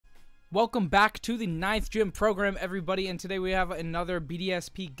Welcome back to the 9th gym program, everybody, and today we have another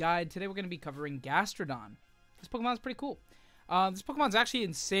BDSP guide. Today we're going to be covering Gastrodon. This Pokemon's pretty cool. This Pokemon's actually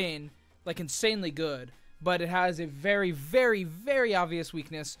insane, like insanely good, but it has a very, very, very obvious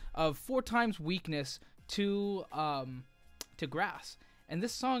weakness of 4 times weakness to grass. And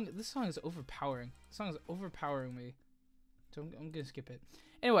this song is overpowering. This song is overpowering me, so I'm going to skip it.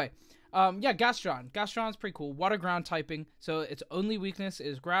 Anyway, yeah, Gastrodon. Gastrodon's pretty cool. Water ground typing, so its only weakness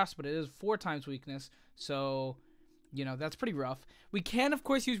is grass, but it is 4 times weakness, so, you know, that's pretty rough. We can, of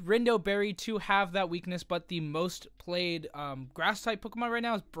course, use Rindo Berry to have that weakness, but the most played grass-type Pokemon right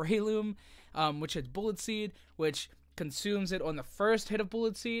now is Breloom, which has Bullet Seed, which consumes it on the first hit of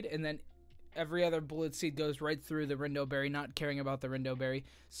Bullet Seed, and then every other Bullet Seed goes right through the Rindo Berry, not caring about the Rindo Berry.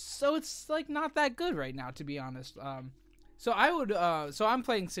 So it's, like, not that good right now, to be honest. So I would, so I'm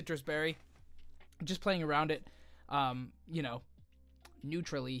playing Sitrus Berry, just playing around it, you know,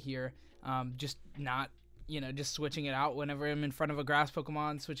 neutrally here, just not, you know, just switching it out whenever I'm in front of a grass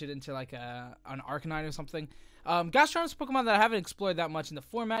Pokemon, switch it into like an Arcanine or something. Gastrodon's a Pokemon that I haven't explored that much in the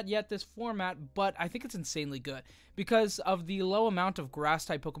format yet, this format, but I think it's insanely good because of the low amount of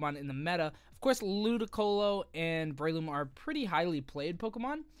grass-type Pokemon in the meta. Of course, Ludicolo and Breloom are pretty highly played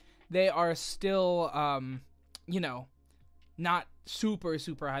Pokemon. They are still, you know, not super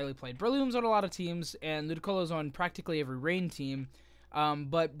highly played. Breloom's on a lot of teams, and Ludicolo's on practically every rain team,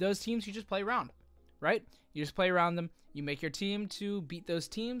 but those teams you just play around, right? You just play around them, you make your team to beat those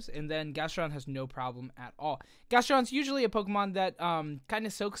teams, and then Gastrodon has no problem at all. Gastrodon's usually a Pokemon that kind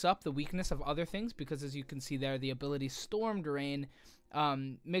of soaks up the weakness of other things, because as you can see there, the ability Storm Drain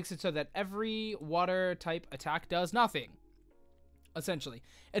makes it so that every water type attack does nothing. Essentially,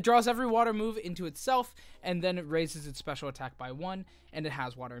 it draws every water move into itself, and then it raises its special attack by 1, and it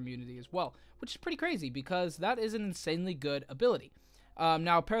has water immunity as well, which is pretty crazy because that is an insanely good ability.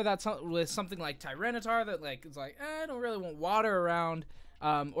 Now pair that with something like Tyranitar that like is like, I don't really want water around,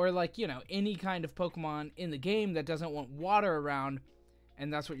 or like, you know, any kind of Pokemon in the game that doesn't want water around,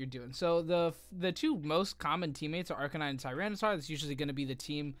 and that's what you're doing. So the two most common teammates are Arcanine and Tyranitar. That's usually going to be the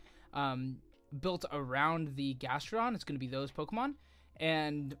team built around the Gastrodon. It's going to be those Pokemon,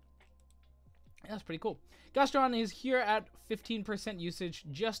 and yeah, that's pretty cool. Gastrodon is here at 15% usage,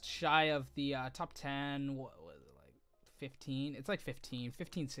 just shy of the top 10. What was it, like 15? It's like 15,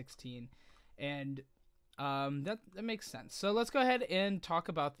 16, and that makes sense. So let's go ahead and talk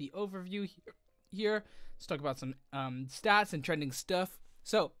about the overview here. Let's talk about some stats and trending stuff.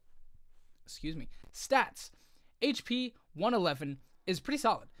 So, excuse me, stats. HP 111 is pretty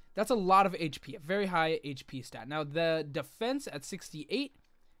solid. That's a lot of HP, a very high HP stat. Now, the defense at 68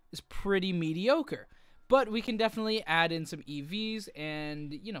 is pretty mediocre, but we can definitely add in some EVs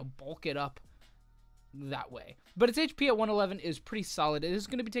and, you know, bulk it up that way. But its HP at 111 is pretty solid. It is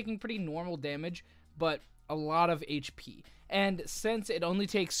going to be taking pretty normal damage, but a lot of HP. And since it only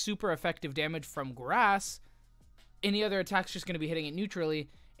takes super effective damage from grass, any other attack's just going to be hitting it neutrally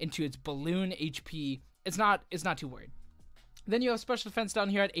into its balloon HP. It's not too worried. Then you have special defense down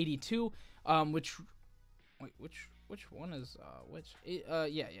here at 82, which one is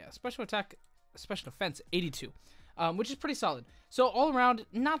yeah, special attack, special defense 82, which is pretty solid. So all around,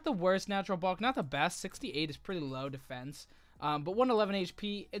 not the worst natural bulk, not the best. 68 is pretty low defense, but 111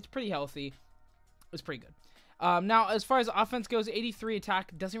 HP, it's pretty healthy. It's pretty good. Now, as far as offense goes, 83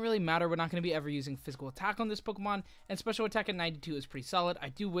 attack doesn't really matter. We're not going to be ever using physical attack on this Pokemon, and special attack at 92 is pretty solid. I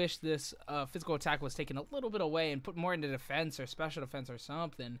do wish this physical attack was taken a little bit away and put more into defense or special defense or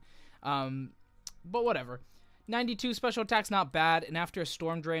something, but whatever. 92 special attack's not bad, and after a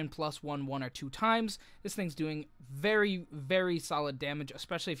Storm Drain plus 1 or 2 times, this thing's doing very solid damage,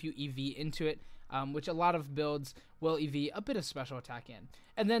 especially if you EV into it, which a lot of builds will EV a bit of special attack in.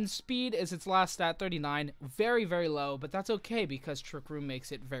 And then speed is its last stat, 39, very low, but that's okay because Trick Room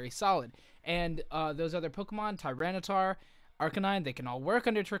makes it very solid. And those other Pokemon, Tyranitar, Arcanine, they can all work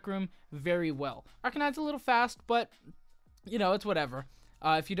under Trick Room very well. Arcanine's a little fast, but, you know, it's whatever.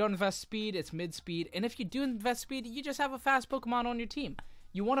 If you don't invest speed, it's mid-speed, and if you do invest speed, you just have a fast Pokemon on your team.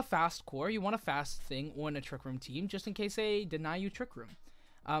 You want a fast core, you want a fast thing on a Trick Room team, just in case they deny you Trick Room.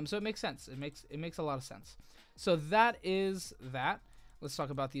 So it makes sense. It makes a lot of sense. So that is that. Let's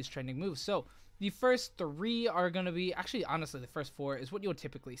talk about these trending moves. So the first 3 are going to be, actually, honestly, the first 4 is what you'll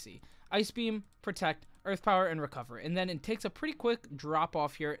typically see. Ice Beam, Protect, Earth Power, and Recover. And then it takes a pretty quick drop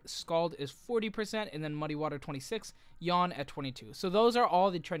off here. Scald is 40%, and then Muddy Water 26, Yawn at 22. So those are all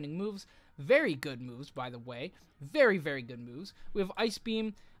the trending moves. Very good moves, by the way. Very good moves. We have Ice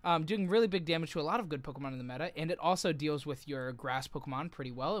Beam, doing really big damage to a lot of good Pokemon in the meta, and it also deals with your grass Pokemon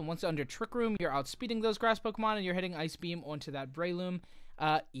pretty well. And once under Trick Room, you're outspeeding those grass Pokemon, and you're hitting Ice Beam onto that Breloom.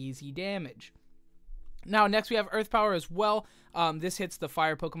 easy damage. Now, next we have Earth Power as well. This hits the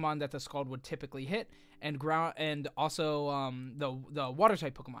fire Pokemon that the Scald would typically hit, and ground, and also the Water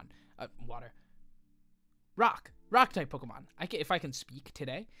type Pokemon. Rock type Pokemon. If I can speak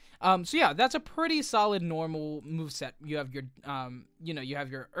today. So yeah, that's a pretty solid normal moveset. You have your you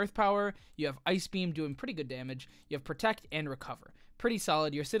have your Earth Power, you have Ice Beam doing pretty good damage, you have Protect and Recover. Pretty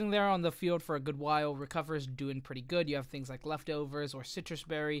solid. You're sitting there on the field for a good while. Recover's doing pretty good. You have things like Leftovers or Sitrus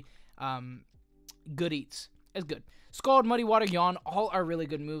Berry. Good Eats is good. Scald, Muddy Water, Yawn, all are really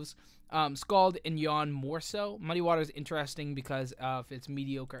good moves. Scald and Yawn more so. Muddy Water is interesting because of its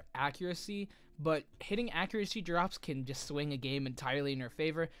mediocre accuracy, but hitting accuracy drops can just swing a game entirely in your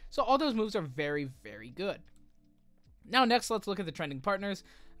favor. So all those moves are very, very good. Now next, let's look at the trending partners.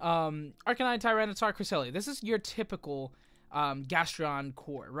 Arcanine, Tyranitar, Cresselia. This is your typical Gastrodon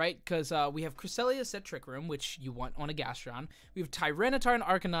core, right? Because we have Cresselia set Trick Room, which you want on a Gastrodon. We have Tyranitar and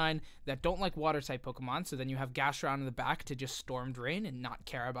Arcanine that don't like water type Pokemon, so then you have Gastrodon in the back to just Storm Drain and not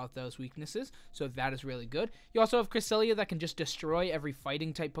care about those weaknesses, so that is really good. You also have Cresselia that can just destroy every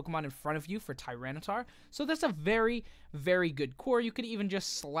fighting type Pokemon in front of you for Tyranitar, so that's a very, very good core. You could even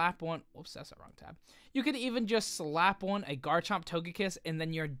just slap on, oops, that's the wrong tab. You could even just slap on a Garchomp Togekiss and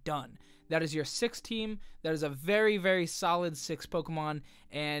then you're done. That is your 6 team. That is a very, very solid 6 Pokemon,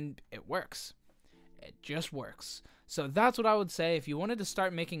 and it works. It just works. So that's what I would say. If you wanted to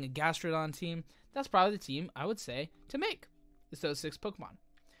start making a Gastrodon team, that's probably the team I would say to make. It's those 6 Pokemon.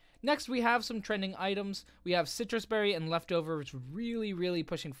 Next, we have some trending items. We have Sitrus Berry and Leftovers really, really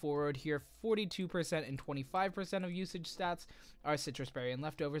pushing forward here. 42% and 25% of usage stats are Sitrus Berry and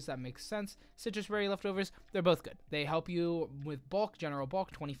Leftovers. That makes sense. Sitrus Berry, Leftovers, they're both good. They help you with bulk, general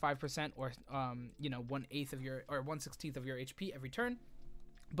bulk, 25% or 1/8 of your, or 1/16 of your HP every turn.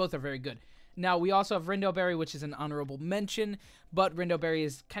 Both are very good. Now, we also have Rindo Berry, which is an honorable mention, but Rindo Berry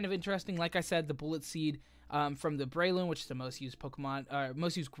is kind of interesting. Like I said, the Bullet Seed from the Breloom, which is the most used Pokemon,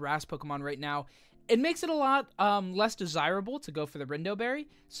 most used grass Pokemon right now, it makes it a lot less desirable to go for the Rindo Berry,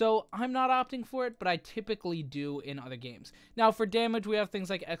 so I'm not opting for it, but I typically do in other games. Now, for damage, we have things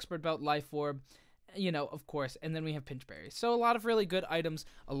like Expert Belt, Life Orb, of course, and then we have Pinch Berry. So a lot of really good items,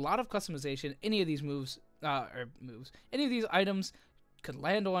 a lot of customization. Any of these any of these items could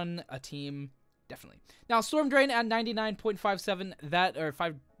land on a team, definitely. Now, Storm Drain at 99.57, that, or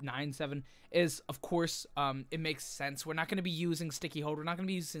 597, is, of course, it makes sense. We're not going to be using Sticky Hold. We're not going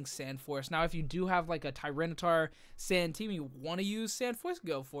to be using Sandforce. Now, if you do have, like, a Tyranitar Sand team, you want to use Sandforce,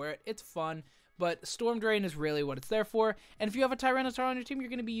 go for it. It's fun, but Storm Drain is really what it's there for. And if you have a Tyranitar on your team,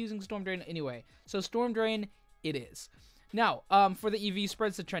 you're going to be using Storm Drain anyway. So, Storm Drain, it is. Now, for the EV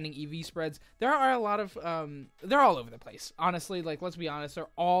spreads, the trending EV spreads, there are a lot of, they're all over the place. Honestly, like, let's be honest, they're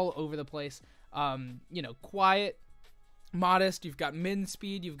all over the place. Quiet, modest, you've got min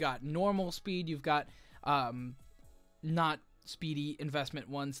speed, you've got normal speed, you've got, not speedy investment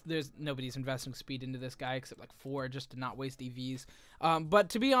ones. Nobody's investing speed into this guy except like 4 just to not waste EVs. But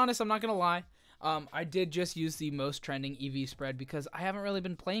to be honest, I'm not going to lie. I did just use the most trending EV spread because I haven't really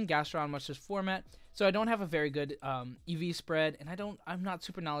been playing Gastrodon much this format, so I don't have a very good EV spread, and I'm not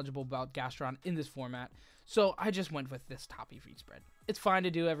super knowledgeable about Gastrodon in this format, so I just went with this top EV spread. It's fine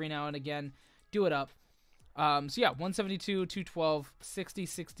to do every now and again. Do it up. So yeah, 172, 212, 60,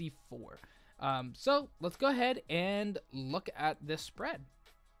 64. So let's go ahead and look at this spread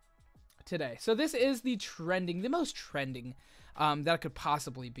today. So this is the most trending that it could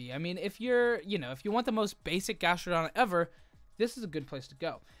possibly be. I mean, if if you want the most basic Gastrodon ever, this is a good place to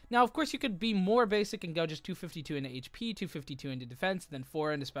go. Now, of course, you could be more basic and go just 252 into HP, 252 into defense, then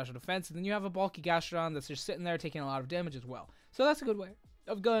 4 into special defense, and then you have a bulky Gastrodon that's just sitting there taking a lot of damage as well. So that's a good way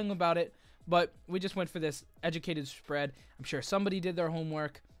of going about it, but we just went for this educated spread. I'm sure somebody did their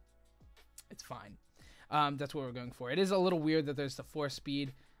homework. It's fine. That's what we're going for. It is a little weird that there's the 4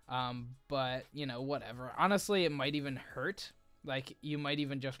 speed, but, whatever. Honestly, it might even hurt. Like, you might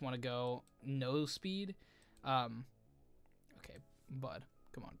even just want to go no speed. Okay, Bud.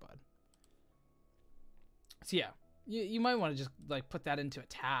 Come on, Bud. So, yeah. You might want to just, like, put that into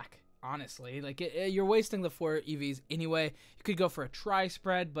attack, honestly. Like, you're wasting the 4 EVs anyway. You could go for a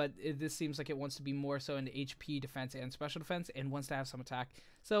tri-spread, but this seems like it wants to be more so into HP, defense, and special defense, and wants to have some attack.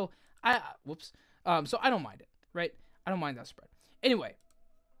 So, so I don't mind it, right? I don't mind that spread. Anyway.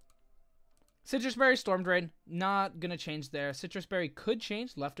 Sitrus Berry, Storm Drain, not going to change there. Sitrus Berry could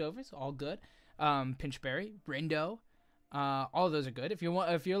change, Leftovers, all good. Pinch Berry, Rindo, all of those are good. If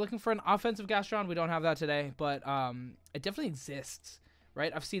you're looking for an offensive Gastrodon, we don't have that today, but it definitely exists,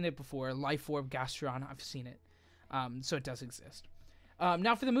 right? I've seen it before. Life Orb Gastrodon, I've seen it. So it does exist.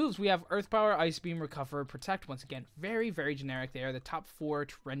 Now for the moves, we have Earth Power, Ice Beam, Recover, Protect. Once again, very, very generic. They are the top 4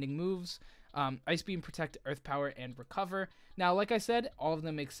 trending moves. Ice Beam, Protect, Earth Power, and Recover. Now, like I said, all of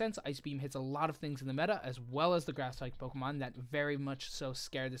them make sense. Ice Beam hits a lot of things in the meta, as well as the Grass-type Pokemon that very much so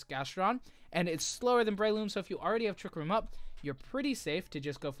scare this Gastrodon. And it's slower than Breloom, so if you already have Trick Room up, you're pretty safe to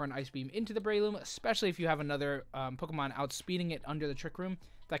just go for an Ice Beam into the Breloom, especially if you have another Pokemon outspeeding it under the Trick Room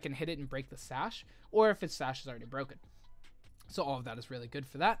that can hit it and break the Sash, or if its Sash is already broken. So all of that is really good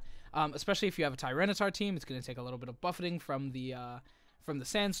for that, especially if you have a Tyranitar team. It's going to take a little bit of buffeting from the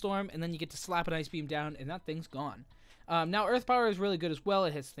Sandstorm, and then you get to slap an Ice Beam down, and that thing's gone. Now, Earth Power is really good as well.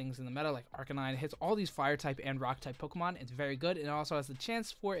 It hits things in the meta like Arcanine. It hits all these Fire-type and Rock-type Pokemon. It's very good, and it also has the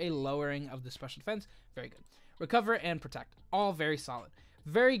chance for a lowering of the special defense. Very good. Recover and Protect. All very solid.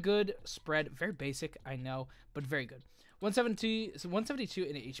 Very good spread. Very basic, I know, but very good. 172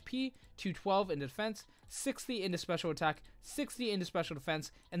 into HP, 212 into defense, 60 into special attack, 60 into special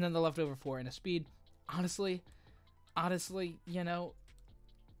defense, and then the leftover 4 into speed. Honestly, you know,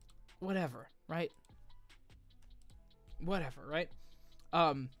 whatever, right? Whatever, right?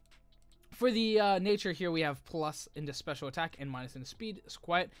 For the nature here, we have plus into special attack and minus into speed. It's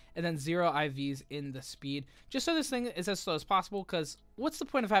quiet. And then 0 IVs in the speed. Just so this thing is as slow as possible, because what's the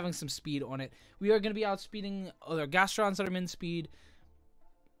point of having some speed on it? We are going to be outspeeding other Gastrodons that are min speed.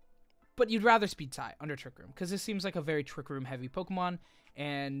 But you'd rather speed tie under Trick Room, because this seems like a very Trick Room heavy Pokemon.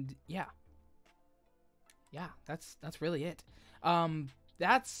 And yeah. Yeah, that's really it.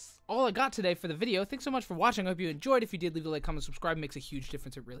 That's all I got today for the video. Thanks so much for watching. I hope you enjoyed. If you did, leave a like, comment, subscribe. It makes a huge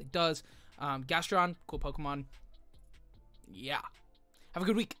difference. It really does. Gastrodon, cool Pokemon. Yeah. Have a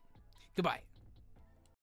good week. Goodbye.